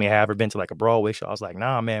 and they asked me have I ever been to like a Broadway show. I was like,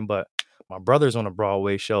 nah, man, but my brother's on a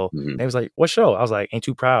Broadway show. Mm-hmm. And they was like, what show? I was like, Ain't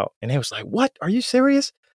Too Proud. And they was like, what? Are you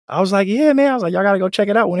serious? I was like, yeah, man. I was like, y'all gotta go check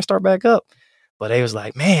it out when it start back up. But they was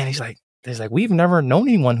like, man, there's like, we've never known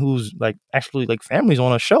anyone who's like actually like families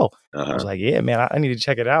on a show. I was like, yeah, man, I need to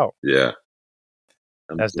check it out. Yeah.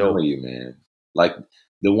 That's dope. You, man. Like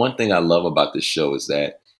the one thing I love about this show is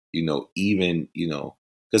that, even,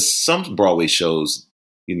 because some Broadway shows,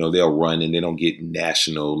 they'll run and they don't get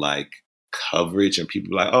national like coverage and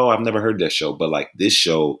people are like, oh, I've never heard that show. But like this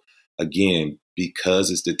show, again, because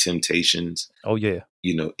it's the Temptations. Oh yeah.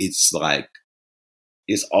 It's like,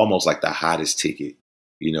 it's almost like the hottest ticket.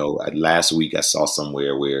 Last week I saw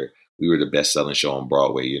somewhere where we were the best selling show on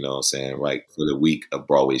Broadway, you know what I'm saying? Right. For the week of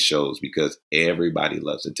Broadway shows, because everybody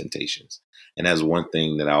loves the Temptations. And that's one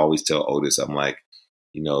thing that I always tell Otis. I'm like,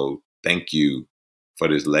 thank you for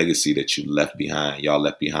this legacy that you left behind. Y'all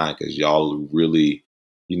left behind because y'all really,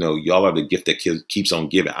 y'all are the gift that keeps on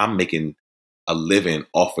giving. I'm making a living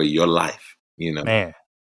off of your life, Man,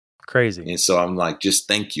 crazy. And so I'm like, just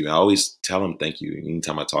thank you. I always tell him thank you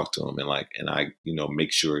anytime I talk to him, and I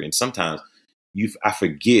make sure. And sometimes I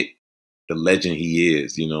forget the legend he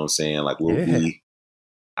is. You know what I'm saying? Like we'll be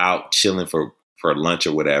out chilling for lunch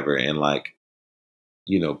or whatever, and like,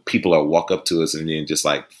 people are walk up to us and then just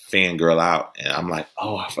like fangirl out, and I'm like,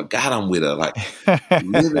 oh, I forgot I'm with a like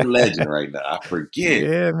living legend right now. I forget.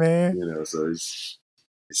 Yeah, man. So it's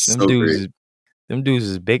them so dudes. great. Them dudes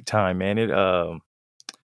is big time, man. It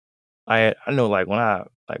I know like when I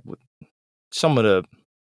like with some of the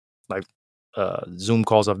like Zoom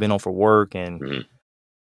calls I've been on for work, and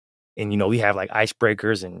and we have like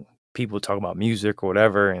icebreakers and people talk about music or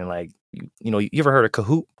whatever, and like you ever heard of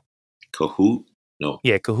Kahoot? Kahoot? No.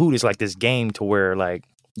 Yeah, Kahoot is like this game to where like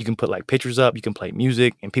you can put like pictures up, you can play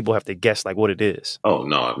music, and people have to guess like what it is. Oh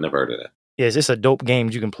no, I've never heard of that. Yeah, it's just a dope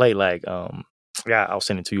game you can play. Like yeah, I'll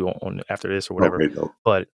send it to you on after this or whatever. Okay, dope.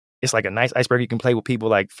 But it's like a nice icebreaker you can play with people,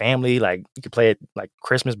 like family. Like you can play it like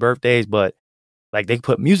Christmas, birthdays, but like they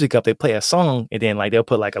put music up, they play a song, and then like they'll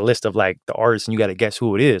put like a list of like the artists, and you got to guess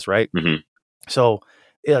who it is, right? Mm-hmm. So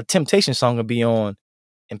a Temptation song will be on,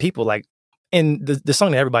 and people like, and the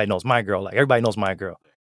song that everybody knows, My Girl, like everybody knows My Girl,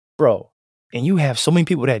 bro. And you have so many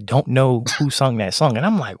people that don't know who sung that song, and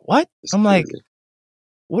I'm like, what? That's I'm crazy. like,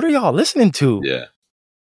 what are y'all listening to? Yeah.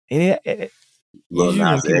 And Lil usually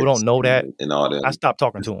when Nas people don't X know that, and all I them. stop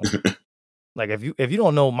talking to them. Like if you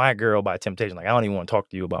don't know My Girl by Temptation, like I don't even want to talk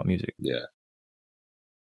to you about music. Yeah.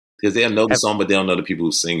 Because they'll know the Have, song, but they don't know the people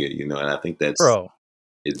who sing it, you know. And I think bro,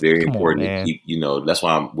 it's very come on, important to man. keep, you know, that's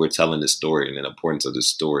why we're telling this story and the importance of this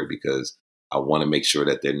story, because I want to make sure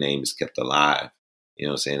that their name is kept alive. You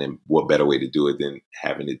know what I'm saying? And what better way to do it than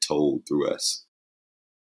having it told through us?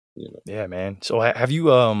 You know? Yeah, man. So have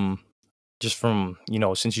you just from, you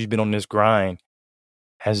know, since you've been on this grind,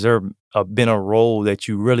 has there been a role that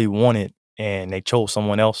you really wanted and they chose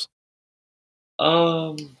someone else?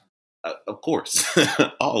 Of course,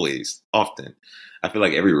 always, often. I feel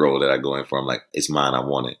like every role that I go in for, I'm like, it's mine. I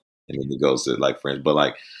want it, and then it goes to like friends. But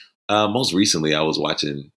like most recently, I was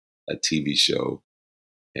watching a TV show,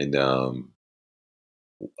 and uh,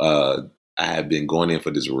 I have been going in for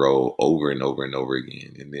this role over and over and over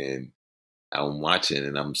again, and then I'm watching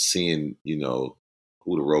and I'm seeing, you know,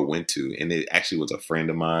 who the role went to, and it actually was a friend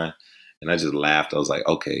of mine, and I just laughed. I was like,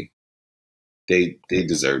 okay, they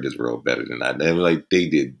deserve this role better than I. They were like they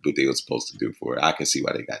did what they were supposed to do for it. I can see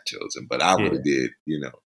why they got chosen, but I would Yeah. have did, you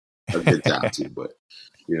know, a good job too. But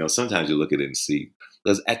you know, sometimes you look at it and see,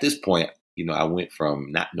 because at this point, you know, I went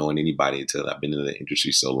from not knowing anybody until I've been in the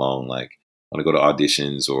industry so long. Like when I go to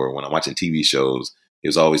auditions or when I'm watching TV shows,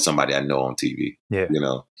 there's always somebody I know on TV. Yeah. You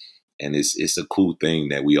know, and it's a cool thing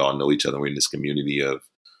that we all know each other. We're in this community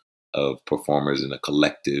of performers in a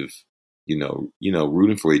collective, you know,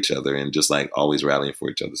 rooting for each other and just like always rallying for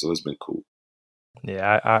each other. So it's been cool.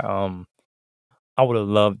 Yeah, I would have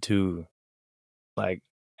loved to like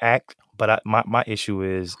act, but my issue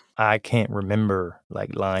is I can't remember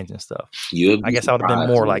like lines and stuff. You'll I be guess I would have been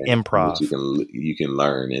surprised, more like man, how much improv. you can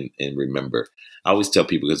learn and remember. I always tell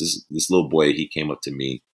people, because this little boy, he came up to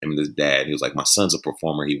me, him and his dad. He was like, "My son's a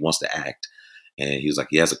performer. He wants to act," and he was like,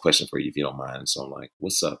 "He has a question for you if you don't mind." So I'm like,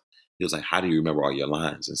 "What's up?" He was like, "How do you remember all your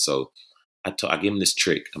lines?" And so I gave him this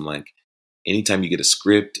trick. I'm like, anytime you get a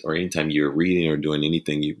script or anytime you're reading or doing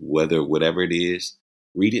anything, whatever it is,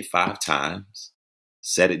 read it 5 times,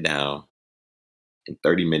 set it down, in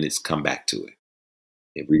 30 minutes, come back to it.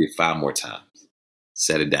 And read it 5 more times,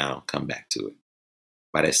 set it down, come back to it.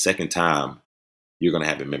 By that second time, you're going to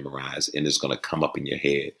have it memorized and it's going to come up in your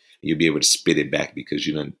head. You'll be able to spit it back because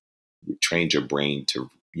you done trained your brain to,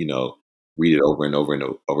 you know, read it over and over and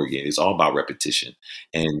over again. It's all about repetition.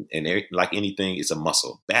 And like anything, it's a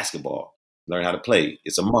muscle. Basketball, learn how to play.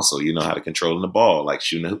 It's a muscle. You know how to control the ball, like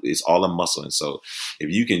shooting. It's all a muscle. And so if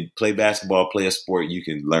you can play basketball, play a sport, you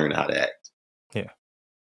can learn how to act. Yeah.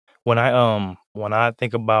 When I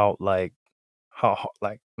think about like how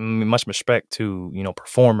like much respect to, you know,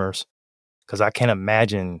 performers, because I can't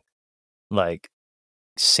imagine like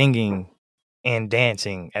singing and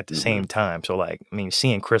dancing at the Mm-hmm. same time. So like, I mean,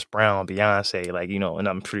 seeing Chris Brown, Beyonce, like, you know, and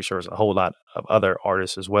I'm pretty sure there's a whole lot of other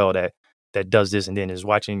artists as well that does this, and then is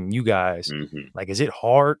watching you guys. Mm-hmm. Like, is it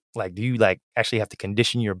hard? Like, do you like actually have to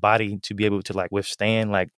condition your body to be able to like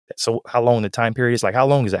withstand like? So how long the time period is? Like, how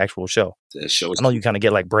long is the actual show? The show I know you kind of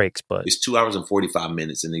get like breaks, but it's 2 hours and 45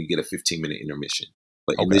 minutes, and then you get a 15-minute intermission.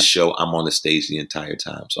 But in okay, this show, I'm on the stage the entire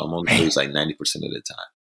time, so I'm on the stage like 90% of the time.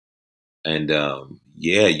 And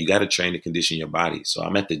yeah, you got to train to condition your body. So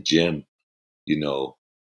I'm at the gym, you know,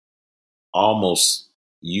 almost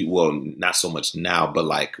well, not so much now, but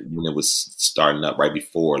like when it was starting up right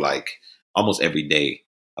before, like almost every day,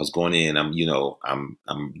 I was going in. I'm, you know, I'm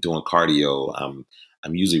doing cardio.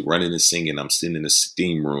 I'm usually running and singing. I'm sitting in the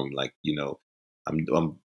steam room, like, you know,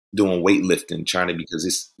 I'm doing weightlifting, trying to, because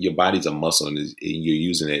it's your body's a muscle and you're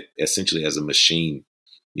using it essentially as a machine,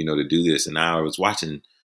 you know, to do this. And I was watching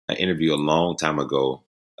an interview a long time ago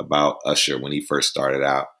about Usher when he first started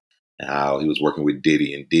out, and how he was working with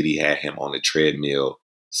Diddy, and Diddy had him on the treadmill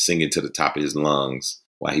singing to the top of his lungs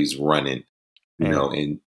while he's running, you man, know,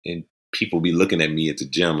 and people be looking at me at the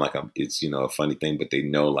gym like it's, you know, a funny thing, but they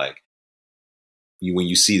know like when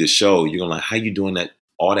you see the show, you're gonna like, how you doing that,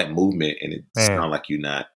 all that movement, and it man. sound like you're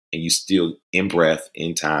not, and you still in breath,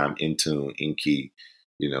 in time, in tune, in key.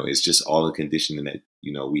 You know, it's just all the conditioning that,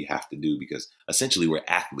 you know, we have to do, because essentially we're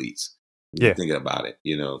athletes when you Yeah, think about it,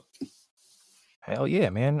 you know. hell yeah,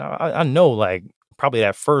 man. I know like probably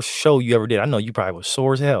that first show you ever did. I know you probably was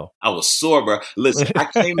sore as hell. I was sore, bro. Listen, I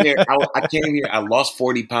came there. I came here. I lost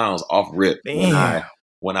 40 pounds off rip Damn.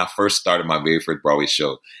 when I first started my very first Broadway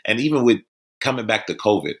show, and even with coming back to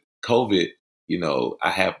COVID, you know,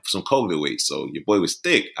 I have some COVID weight, so your boy was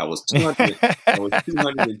thick. I was 200. I was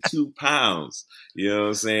 202 pounds. You know what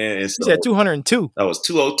I'm saying? And You said so 202. I was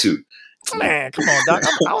 202. Man, come on, doc.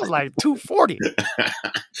 I was like 240.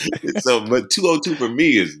 So, but 202 for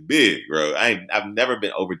me is big, bro. I've never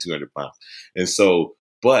been over 200 pounds, and so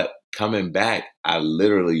But coming back, I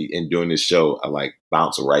literally, in doing this show, I like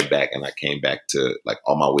bounced right back, and I came back to like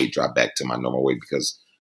all my weight dropped back to my normal weight because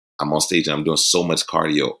I'm on stage and I'm doing so much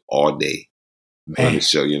cardio all day doing the Man,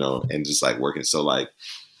 show, and just like working. So like,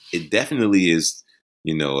 it definitely is,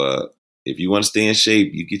 if you want to stay in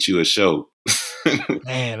shape, you get you a show.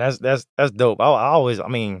 man, that's dope. I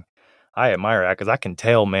mean, I admire that because I can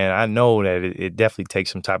tell, man. I know that it definitely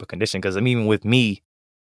takes some type of condition. Because I mean, even with me,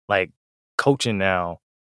 like coaching now,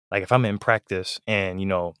 like if I'm in practice and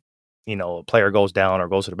a player goes down or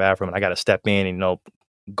goes to the bathroom, and I got to step in and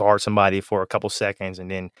guard somebody for a couple seconds,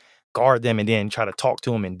 and then guard them, and then try to talk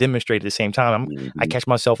to them and demonstrate at the same time. I Mhm. catch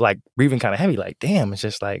myself like breathing kind of heavy, like damn, it's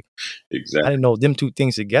just like I Exactly. didn't know them two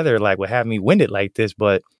things together like would have me winded like this,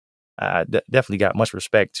 but I definitely got much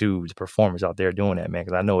respect to the performers out there doing that, man,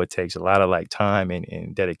 because I know it takes a lot of like time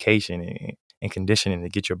and dedication and conditioning to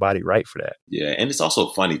get your body right for that. Yeah, and it's also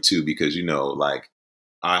funny too because like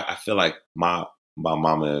I feel like my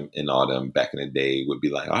mama and all them back in the day would be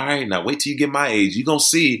like, all right, now wait till you get my age, you gonna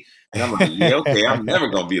see. And I'm like, yeah, okay, I'm never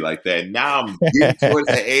gonna be like that. Now I'm getting towards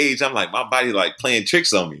the age, I'm like, my body like playing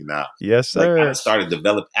tricks on me now. Yes, Like I sir. done started to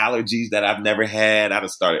develop allergies that I've never had. I done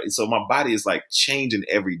started, so my body is like changing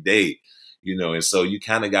every day, and so you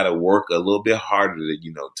kind of got to work a little bit harder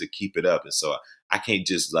to, to keep it up. And so I can't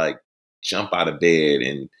just like jump out of bed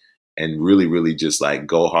and really, really just like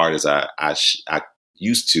go hard as I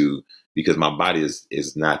used to because my body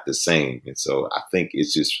is not the same. And so I think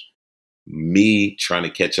it's just me trying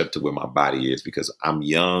to catch up to where my body is because I'm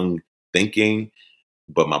young thinking,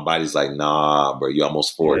 but my body's like, nah, bro, you're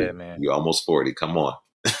almost 40. Yeah, man. You're almost 40. Come on.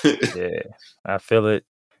 Yeah, I feel it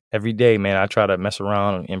every day, man. I try to mess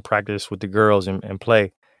around and practice with the girls and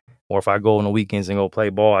play. Or if I go on the weekends and go play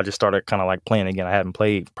ball, I just started kind of like playing again. I haven't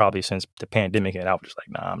played probably since the pandemic, and I was just like,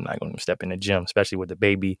 nah, I'm not going to step in the gym, especially with the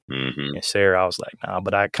baby Hmm. and Sarah. I was like, nah,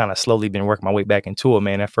 but I kind of slowly been working my way back into it,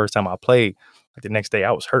 man. That first time I played, like the next day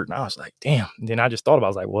I was hurt, and I was like, damn. And then I just thought about it. I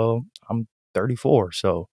was like, well, I'm 34,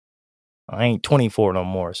 so I ain't 24 no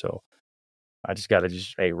more. So I just got to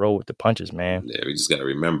just, hey, roll with the punches, man. Yeah, we just got to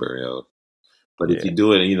remember, But if Yeah. you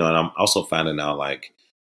do it, and I'm also finding out like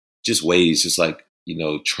just ways, just like,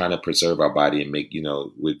 trying to preserve our body and make,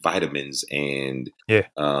 with vitamins and, Yeah.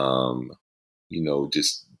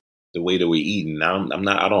 just the way that we eat. And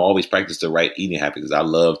I don't always practice the right eating habits. I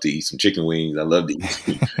love to eat some chicken wings. I love to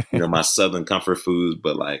eat, my Southern comfort foods,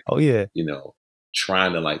 but like, Oh, yeah. you know,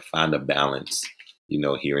 trying to like find a balance,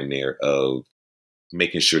 here and there of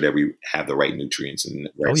making sure that we have the right nutrients and the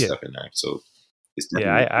Oh, right yeah. stuff in there. So it's Yeah,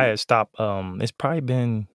 definitely, I had stopped. It's probably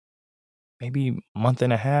been maybe month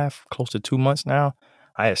and a half, close to 2 months now.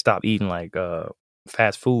 I had stopped eating like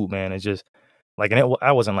fast food, man. It's just like, and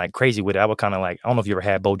I wasn't like crazy with it. I would kind of like, I don't know if you ever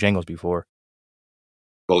had Bojangles before,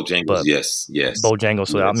 Bojangles. but yes, yes, Bojangles.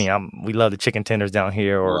 So I yes. mean, we love the chicken tenders down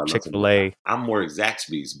here, Oh, or I love some. Chick-fil-A. I'm more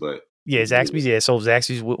Zaxby's, but Yeah, Zaxby's. Yeah, so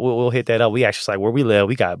Zaxby's, we'll hit that up. We actually like where we live.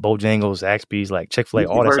 We got Bojangles, Zaxby's, like Chick-fil-A. you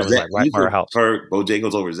All that prefer stuff is like right you by our house. prefer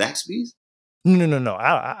Bojangles over Zaxby's? No.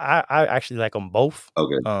 I actually like them both.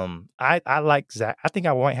 Okay. I like I think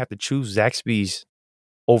I might have to choose Zaxby's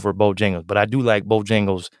over Bojangles, but I do like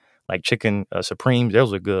Bojangles, like chicken supremes.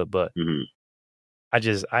 Those are good, but Hmm.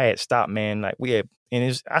 I had stopped, man. Like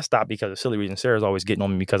I stopped because of silly reasons. Sarah's always getting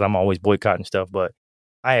on me because I'm always boycotting stuff. But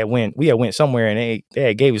we had went somewhere, and they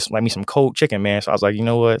had gave us like me some cold chicken, man. So I was like, you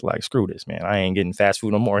know what, like screw this, man. I ain't getting fast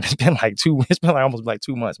food no more. And it's been like almost like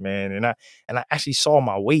 2 months, man. And I actually saw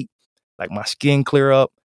my weight, like my skin clear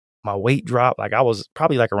up. My weight dropped. Like I was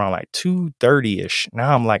probably like around like 230-ish.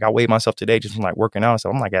 Now I'm like, I weighed myself today just from like working out.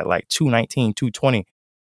 So I'm like at like 219, 220.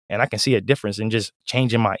 And I can see a difference in just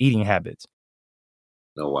changing my eating habits.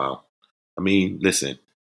 Oh wow. I mean, listen,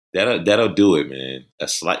 that'll do it, man.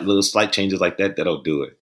 Little slight changes like that'll do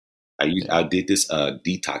it. Yeah. I did this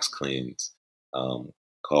detox cleanse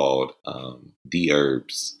called D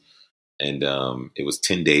Herbs, and it was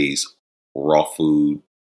 10 days raw food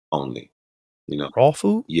only. You know, Raw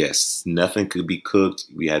food? yes, nothing could be cooked.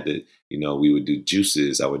 We had to, we would do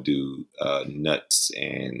juices. I would do nuts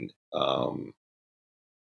and I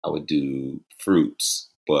would do fruits,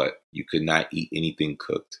 but you could not eat anything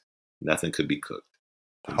cooked. Nothing could be cooked.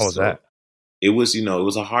 And How was so that? it was, it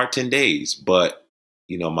was a hard 10 days, but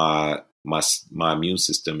my immune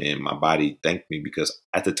system and my body thanked me because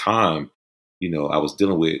at the time, I was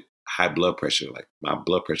dealing with high blood pressure. Like my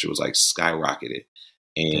blood pressure was like skyrocketed.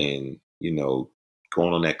 Yeah. And,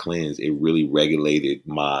 going on that cleanse, it really regulated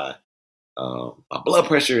my blood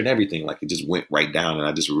pressure and everything. Like it just went right down. And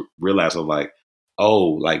I just realized I was like, oh,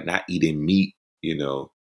 like not eating meat, and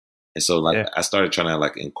so like Yeah. I started trying to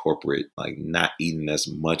like incorporate like not eating as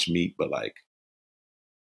much meat, but like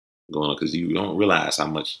going on because you don't realize how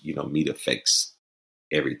much, meat affects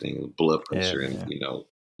everything, blood Yeah, pressure and, man.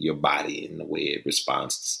 your body and the way it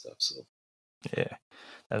responds to stuff. So, Yeah,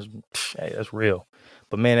 that's hey, that's real.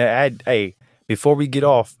 But man, hey, before we get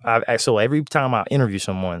off, so every time I interview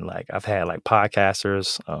someone, like I've had like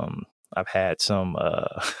podcasters, I've had some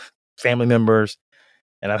family members,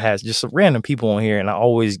 and I've had just some random people on here, and I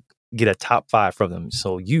always get a top 5 from them.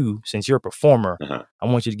 So you, since you're a performer, I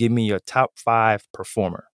want you to give me your top 5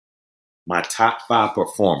 performer. my top 5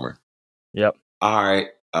 performer. Yep. All right.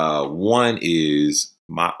 1 is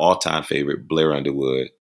my all-time favorite, Blair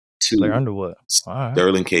Underwood. 2, Blair Underwood. All right.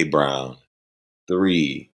 Sterling K. Brown.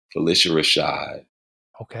 3, Felicia Rashad.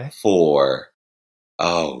 Okay. 4,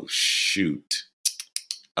 oh shoot,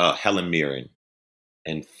 Helen Mirren.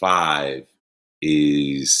 And 5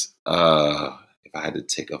 is if I had to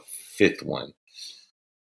take a 5th one,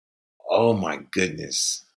 oh my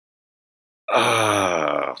goodness,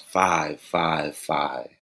 5. Why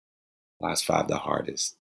is 5 the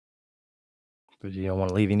hardest? Because you don't want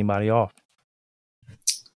to leave anybody off.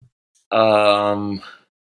 5.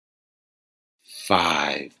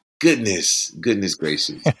 Goodness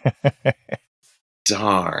gracious.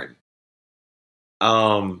 Darn.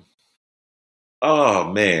 Oh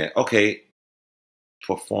man. Okay.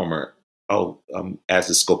 Performer. Oh, as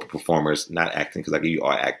the scope of performers, not acting, because I give you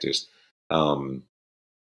all actors. I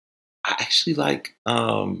actually like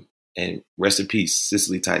and rest in peace,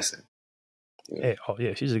 Cicely Tyson. Yeah. Oh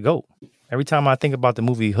yeah, she's a GOAT. Every time I think about the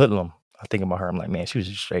movie Hoodlum, I think about her. I'm like, man, she was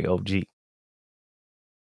a straight OG.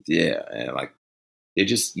 Yeah, and like they're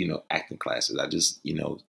just acting classes. I just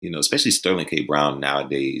especially Sterling K. Brown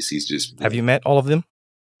nowadays. He's just. Have you met all of them?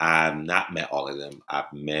 I've not met all of them.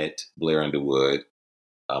 I've met Blair Underwood.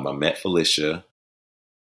 I met Felicia.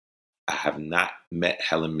 I have not met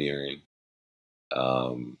Helen Mirren.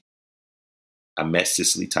 I met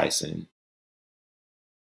Cicely Tyson,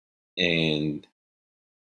 and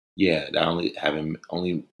yeah,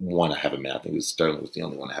 only one I haven't met. I think it was Sterling was the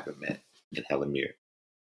only one I haven't met, and Helen Mirren.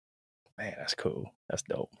 Man, that's cool. That's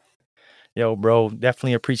dope. Yo, bro,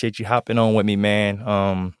 definitely appreciate you hopping on with me, man.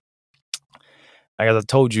 Like as I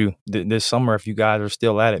told you, this summer, if you guys are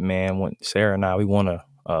still at it, man, when Sarah and I, we want to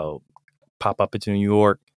pop up into New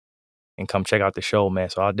York and come check out the show, man.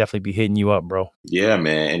 So I'll definitely be hitting you up, bro. Yeah,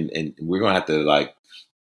 man, and we're gonna have to like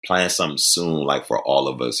plan something soon, like for all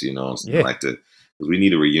of us, Yeah. like because we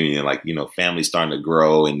need a reunion, like families starting to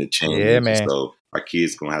grow and to change. Yeah, man. So our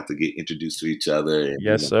kids gonna have to get introduced to each other, and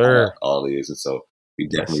yes, sir. All this, and so we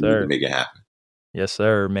definitely need to make it happen. Yes,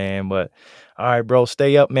 sir, man. But all right, bro,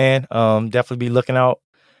 stay up, man. Definitely be looking out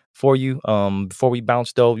for you. Before we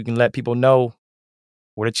bounce though, you can let people know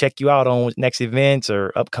where to check you out on next events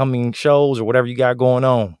or upcoming shows or whatever you got going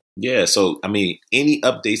on. Yeah, so I mean, any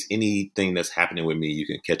updates, anything that's happening with me, you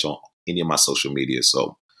can catch on any of my social media.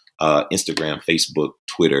 So Instagram, Facebook,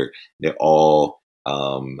 Twitter, they're all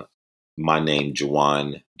my name,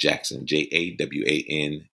 Jawan Jackson,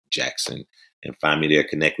 Jawan Jackson. And find me there,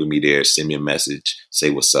 connect with me there, send me a message, say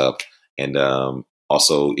what's up. And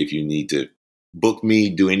also, if you need to book me,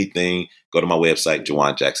 do anything, go to my website,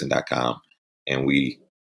 JawanJackson.com,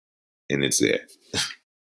 and it's there.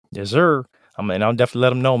 Yes, sir. And I'll definitely let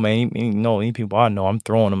them know, man. Any people I know, I'm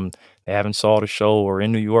throwing them. They haven't saw the show or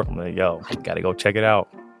in New York. I'm like, yo, got to go check it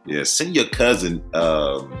out. Yeah, send your cousin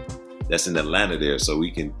that's in Atlanta there so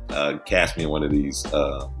we can cast me in one of these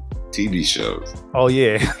TV shows. Oh,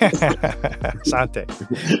 yeah. Sante.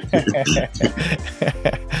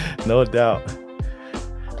 No doubt.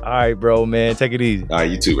 All right, bro, man. Take it easy. All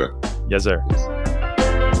right, you too, bro. Yes, sir.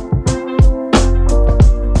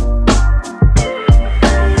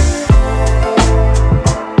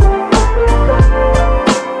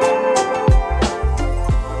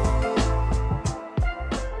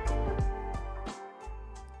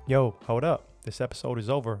 Yo, hold up. This episode is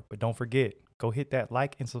over, but don't forget, go hit that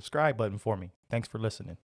like and subscribe button for me. Thanks for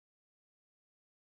listening.